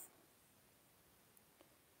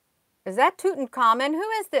 Is that Tutankhamun? Who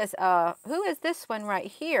is this one right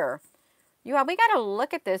here? We got to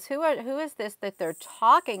look at this. Who is this that they're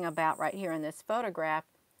talking about right here in this photograph?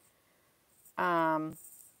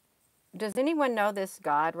 Does anyone know this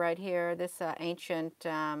god right here? This ancient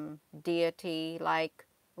deity like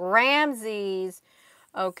Ramses.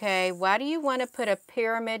 Okay, why do you want to put a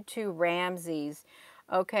pyramid to Ramses?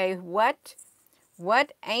 Okay, what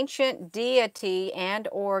ancient deity and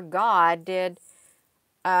or god did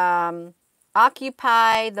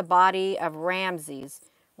occupy the body of Ramses?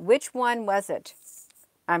 Which one was it?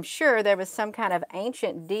 I'm sure there was some kind of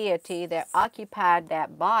ancient deity that occupied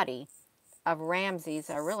that body of Ramses.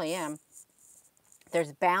 I really am.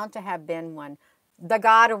 There's bound to have been one. The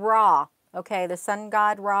god Ra. Okay, the sun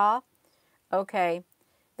god Ra. Okay,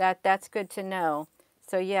 that's good to know.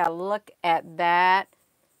 So yeah, look at that.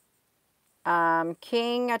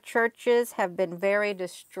 King churches have been very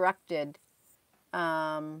destructed.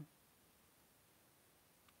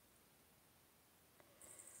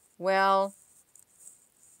 Well,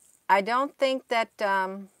 I don't think that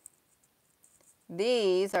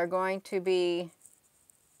these are going to be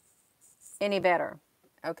any better.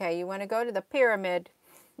 Okay, you want to go to the pyramid.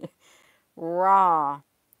 Ra.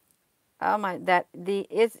 Oh my,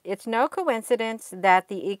 it's no coincidence that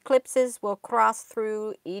the eclipses will cross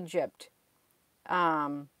through Egypt.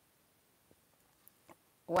 Wow.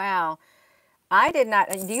 I did not.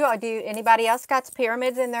 Do anybody else got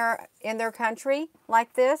pyramids in their country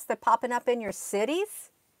like this? They're popping up in your cities.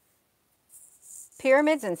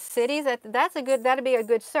 Pyramids in cities. That'd be a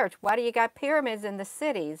good search. Why do you got pyramids in the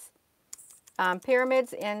cities?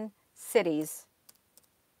 Pyramids in cities.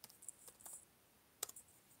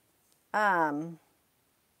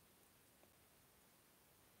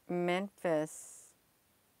 Memphis.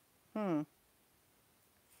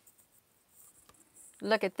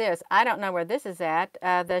 Look at this. I don't know where this is at.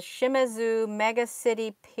 The Shimazu Mega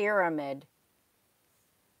City Pyramid.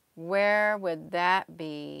 Where would that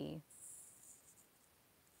be?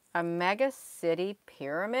 A mega city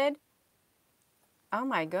pyramid? Oh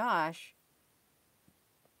my gosh.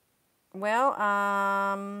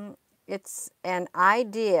 Well, it's an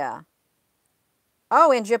idea.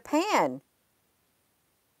 Oh, in Japan.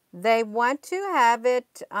 They want to have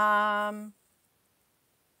it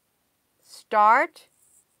start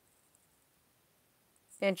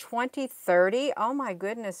in 2030. Oh my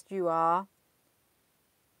goodness, you all.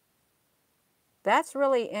 That's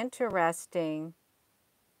really interesting.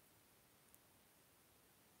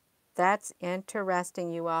 That's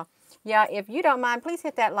interesting, you all. Yeah, if you don't mind, please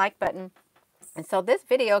hit that like button. And so this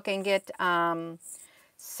video can get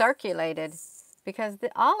circulated because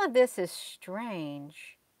all of this is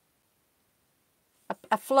strange.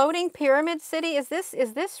 A floating pyramid city? Is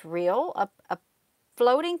this real? A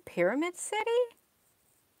floating pyramid city?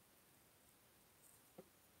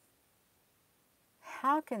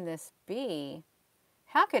 How can this be?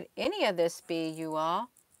 How could any of this be, you all?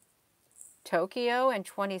 Tokyo in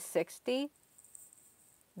 2060?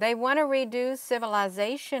 They want to redo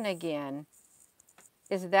civilization again.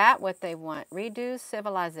 Is that what they want? Redo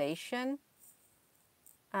civilization?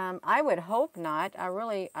 I would hope not. I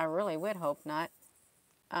really would hope not.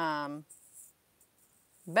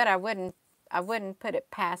 But I wouldn't put it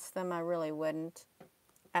past them. I really wouldn't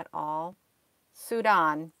at all.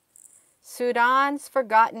 Sudan. Sudan's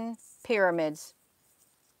forgotten pyramids.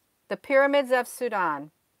 The pyramids of Sudan.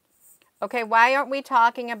 Okay, why aren't we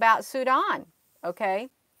talking about Sudan? Okay,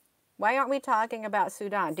 why aren't we talking about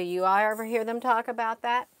Sudan? Do you all ever hear them talk about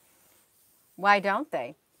that? Why don't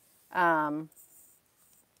they? Um,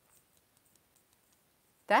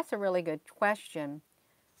 that's a really good question.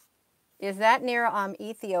 Is that near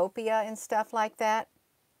Ethiopia and stuff like that?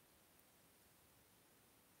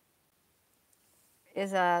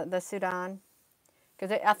 Is the Sudan?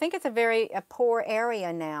 Because I think it's a poor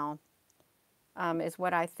area now, is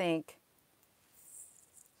what I think.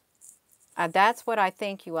 That's what I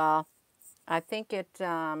think, you all. I think it,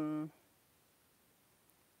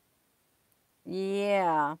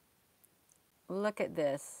 yeah, look at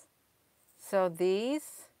this. So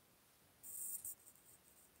these,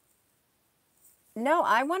 no,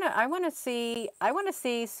 I want to see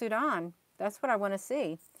Sudan. That's what I want to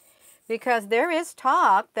see. Because there is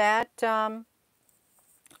talk that,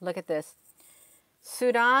 look at this.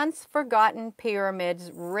 Sudan's forgotten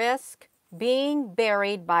pyramids risk being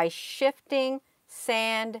buried by shifting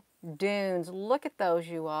sand dunes. Look at those,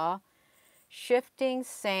 you all. Shifting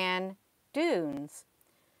sand dunes.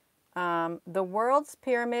 The world's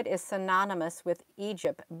pyramid is synonymous with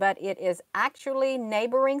Egypt, but it is actually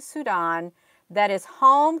neighboring Sudan that is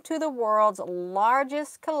home to the world's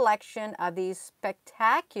largest collection of these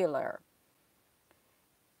spectacular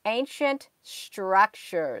ancient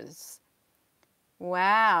structures.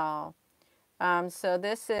 Wow. So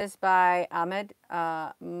this is by Ahmed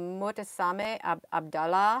Mutasame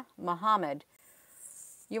Abdallah Muhammad.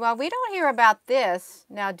 You all, we don't hear about this.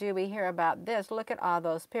 Now, do we hear about this? Look at all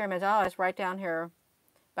those pyramids. Oh, it's right down here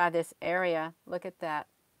by this area. Look at that.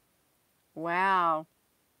 Wow.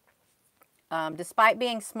 Despite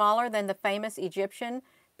being smaller than the famous Egyptian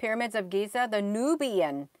pyramids of Giza, the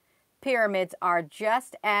Nubian pyramids are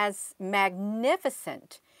just as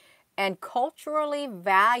magnificent and culturally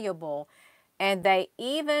valuable. And they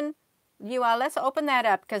even, you all, let's open that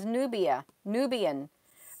up because Nubian.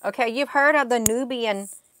 Okay, you've heard of the Nubian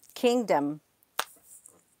kingdom.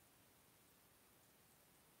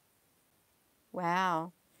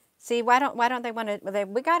 Wow. See, why don't they want to,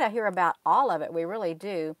 we got to hear about all of it. We really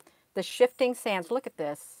do. The shifting sands. Look at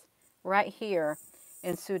this right here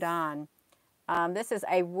in Sudan. This is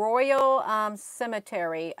a royal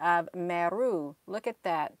cemetery of Meru. Look at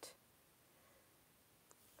that.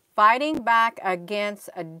 Fighting back against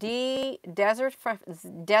a desert,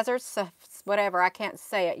 whatever, I can't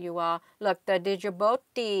say it, you all. Look, the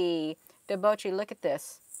Djibouti, look at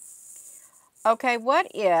this. Okay, what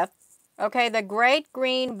if, okay, the Great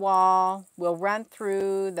Green Wall will run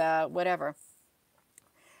through the whatever.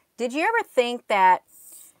 Did you ever think that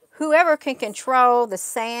whoever can control the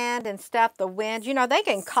sand and stuff, the wind, you know, they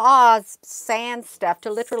can cause sand stuff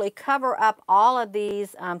to literally cover up all of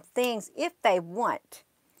these things if they want.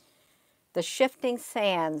 The shifting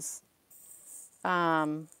sands.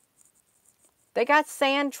 They got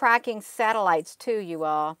sand tracking satellites too, you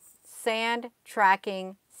all. Sand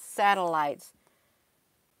tracking satellites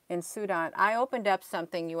in Sudan. I opened up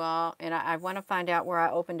something, you all, and I want to find out where I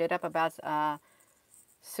opened it up about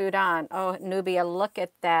Sudan. Oh, Nubia, look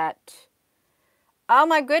at that. Oh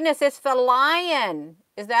my goodness, it's the lion.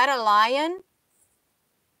 Is that a lion?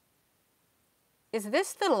 Is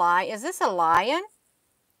this the lion? Is this a lion?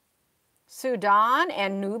 Sudan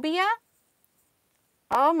and Nubia?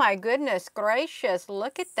 Oh my goodness gracious,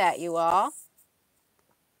 look at that, you all.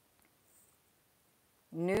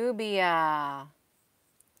 Nubia,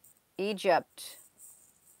 Egypt.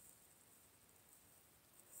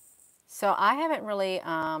 So I haven't really,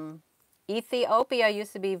 Ethiopia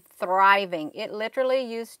used to be thriving. It literally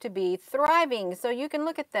used to be thriving. So you can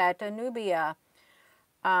look at that, Nubia.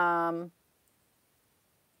 The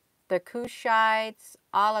Kushites,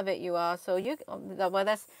 all of it, you all. So you, well,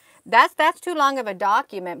 that's too long of a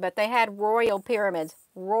document, but they had royal pyramids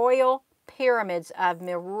of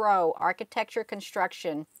Meroe, architecture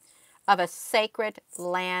construction of a sacred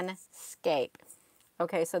landscape.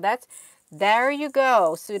 Okay, so there you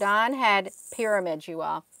go. Sudan had pyramids, you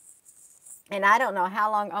all. And I don't know how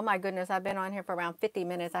long, oh my goodness, I've been on here for around 50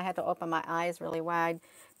 minutes. I had to open my eyes really wide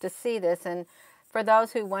to see this. And for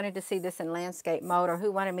those who wanted to see this in landscape mode or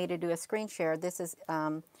who wanted me to do a screen share, this is,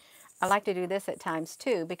 I like to do this at times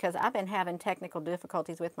too because I've been having technical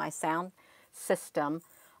difficulties with my sound system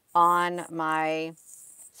on my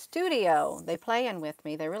studio. They're playing with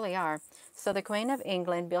me. They really are. So the Queen of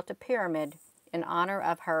England built a pyramid in honor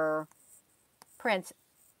of her Prince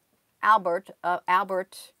Albert,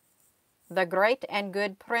 the great and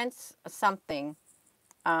good Prince something.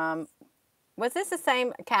 Was this the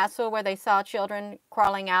same castle where they saw children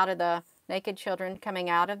crawling out of the, naked children coming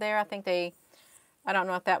out of there? I think I don't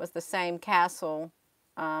know if that was the same castle.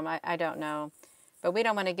 I don't know. But we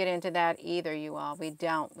don't want to get into that either, you all. We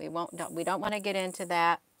don't. We don't want to get into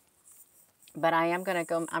that. But I'm going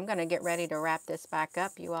to get ready to wrap this back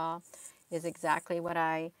up, you all, is exactly what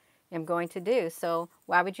I am going to do. So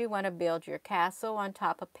why would you want to build your castle on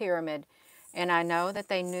top of pyramid? And I know that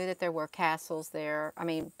they knew that there were castles there, I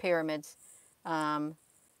mean pyramids. Um,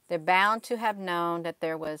 they're bound to have known that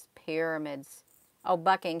there was pyramids. Oh,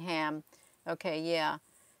 Buckingham. Okay, yeah.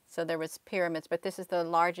 So there was pyramids, but this is the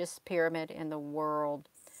largest pyramid in the world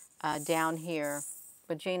down here.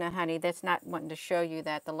 But Gina, honey, that's not wanting to show you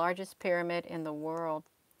that. The largest pyramid in the world.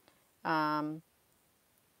 Oh,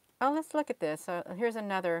 let's look at this. Here's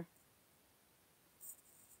another.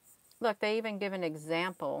 Look, they even give an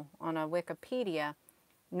example on a Wikipedia.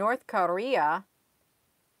 North Korea.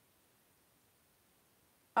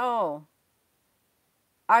 Oh,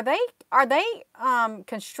 are they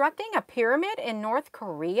constructing a pyramid in North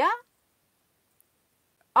Korea?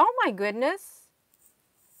 Oh my goodness.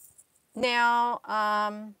 Now,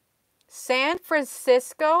 San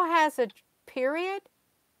Francisco has a period.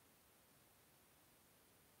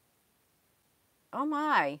 Oh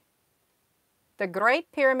my. The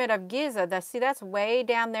Great Pyramid of Giza. See, that's way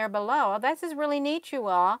down there below. This is really neat, you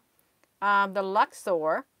all. The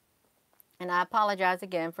Luxor. And I apologize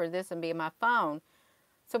again for this and being my phone.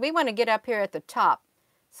 So we want to get up here at the top.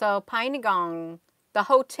 So Pinagong, the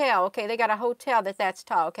hotel. Okay, they got a hotel that's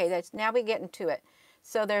tall. Okay, now we get into it.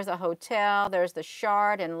 So there's a hotel. There's the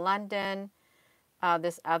Shard in London.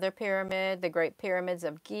 This other pyramid, the Great Pyramids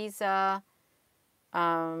of Giza.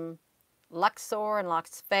 Luxor in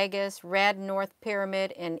Las Vegas. Red North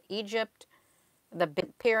Pyramid in Egypt. The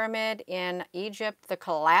Big Pyramid in Egypt. The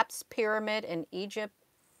Collapsed Pyramid in Egypt.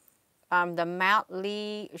 The Mount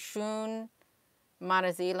Li Shun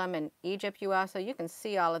Monazelum in Egypt, you all. So you can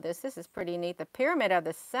see all of this. This is pretty neat. The Pyramid of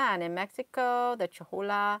the Sun in Mexico, the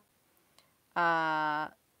Chihuahua.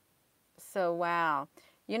 So wow.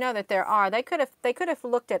 You know that they could have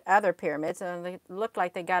looked at other pyramids, and it looked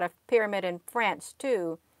like they got a pyramid in France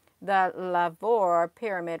too. The Lavore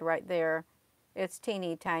Pyramid right there. It's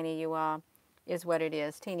teeny tiny, you all, is what it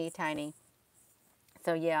is. Teeny tiny.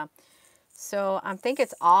 So yeah. So I think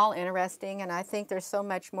it's all interesting, and I think there's so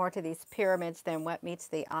much more to these pyramids than what meets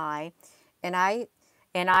the eye. And I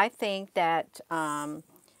think that when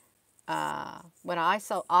I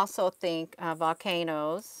also think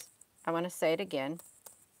volcanoes, I want to say it again.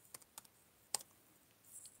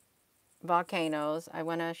 Volcanoes.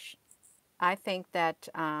 I think that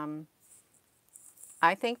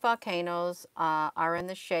I think volcanoes are in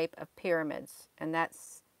the shape of pyramids, and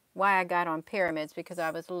that's why I got on pyramids, because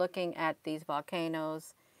I was looking at these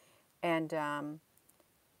volcanoes, and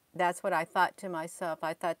that's what I thought to myself.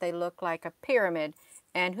 I thought they looked like a pyramid,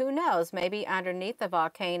 and who knows, maybe underneath the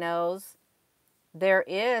volcanoes there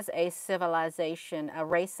is a civilization, a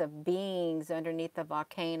race of beings underneath the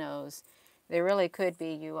volcanoes. There really could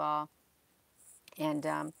be, you all. And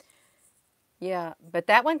yeah, but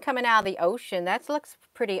that one coming out of the ocean, that looks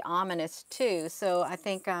pretty ominous too. So I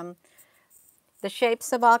think the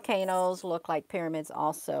shapes of volcanoes look like pyramids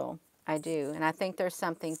also. I do. And I think there's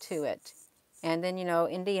something to it. And then, you know,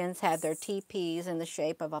 Indians had their teepees in the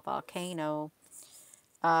shape of a volcano.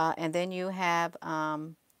 And then you have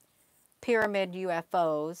pyramid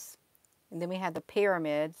UFOs. And then we have the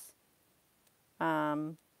pyramids.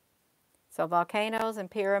 So volcanoes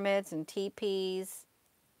and pyramids and teepees.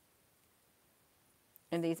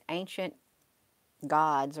 And these ancient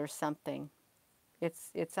gods or something.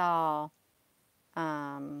 It's all,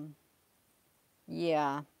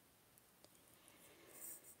 yeah.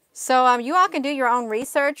 So you all can do your own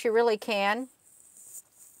research. You really can.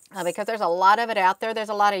 Because there's a lot of it out there. There's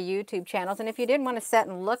a lot of YouTube channels. And if you didn't want to sit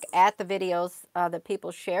and look at the videos that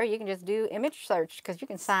people share, you can just do image search, because you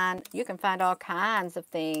can find all kinds of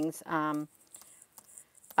things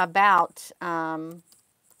about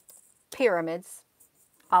pyramids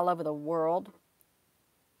all over the world.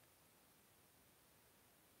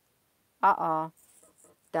 Now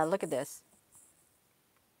look at this.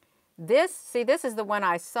 This is the one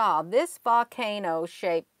I saw. This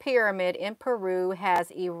volcano-shaped pyramid in Peru has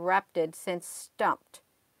erupted since stumped.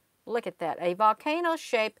 Look at that. A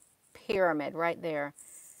volcano-shaped pyramid right there.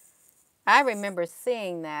 I remember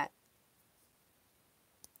seeing that.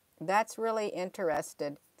 That's really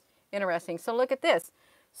interesting. So look at this.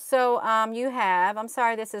 So you have, I'm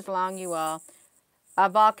sorry this is long, you all. A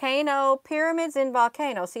volcano, pyramids and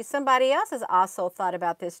volcanoes. See, somebody else has also thought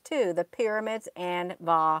about this too. The pyramids and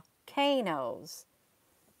volcanoes.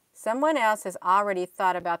 Someone else has already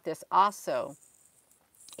thought about this also.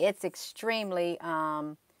 It's extremely,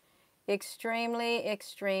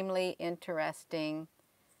 extremely interesting.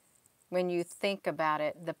 when you think about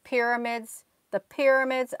it. The pyramids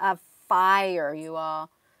of fire, you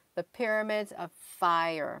all. The pyramids of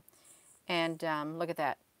fire. And look at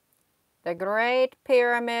that. The Great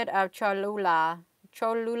Pyramid of Cholula.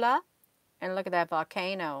 And look at that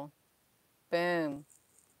volcano. Boom.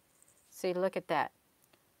 See, look at that.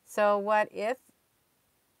 So what if,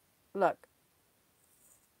 look,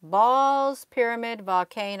 Ball's Pyramid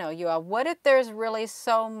volcano. You all, what if there's really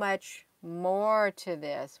so much more to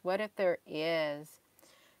this? What if there is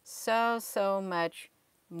so much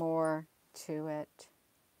more to it?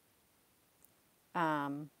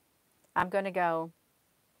 I'm going to go.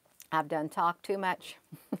 I've done talked too much.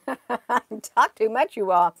 Talked too much,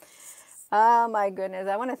 you all. Oh, my goodness.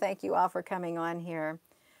 I want to thank you all for coming on here.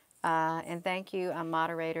 And thank you,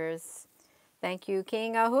 moderators. Thank you,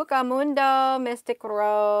 King Ahuka Mundo, Mystic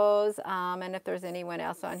Rose. And if there's anyone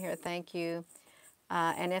else on here, thank you.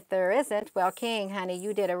 And if there isn't, well, King, honey,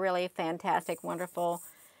 you did a really fantastic, wonderful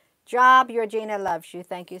job. Georgina loves you.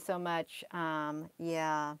 Thank you so much.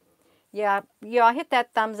 Yeah. Y'all hit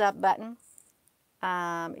that thumbs up button.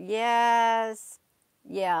 Yes.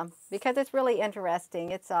 Yeah, because it's really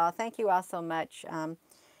interesting. It's all. Thank you all so much.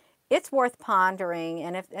 It's worth pondering,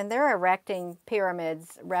 and they're erecting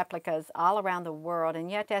pyramids, replicas all around the world, and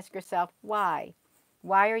you have to ask yourself, why?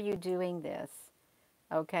 Why are you doing this?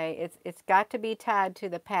 Okay, it's got to be tied to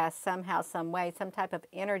the past somehow, some way. Some type of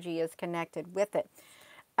energy is connected with it.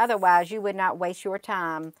 Otherwise, you would not waste your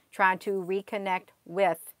time trying to reconnect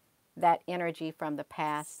with that energy from the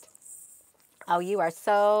past. Oh, you're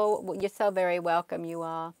so very welcome, you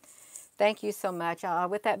all. Thank you so much.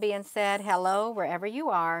 With that being said, hello, wherever you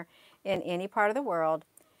are in any part of the world.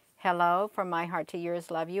 Hello from my heart to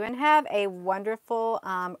yours. Love you. And have a wonderful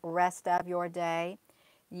rest of your day.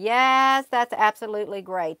 Yes, that's absolutely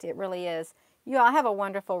great. It really is. You all have a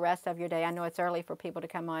wonderful rest of your day. I know it's early for people to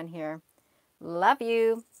come on here. Love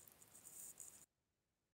you.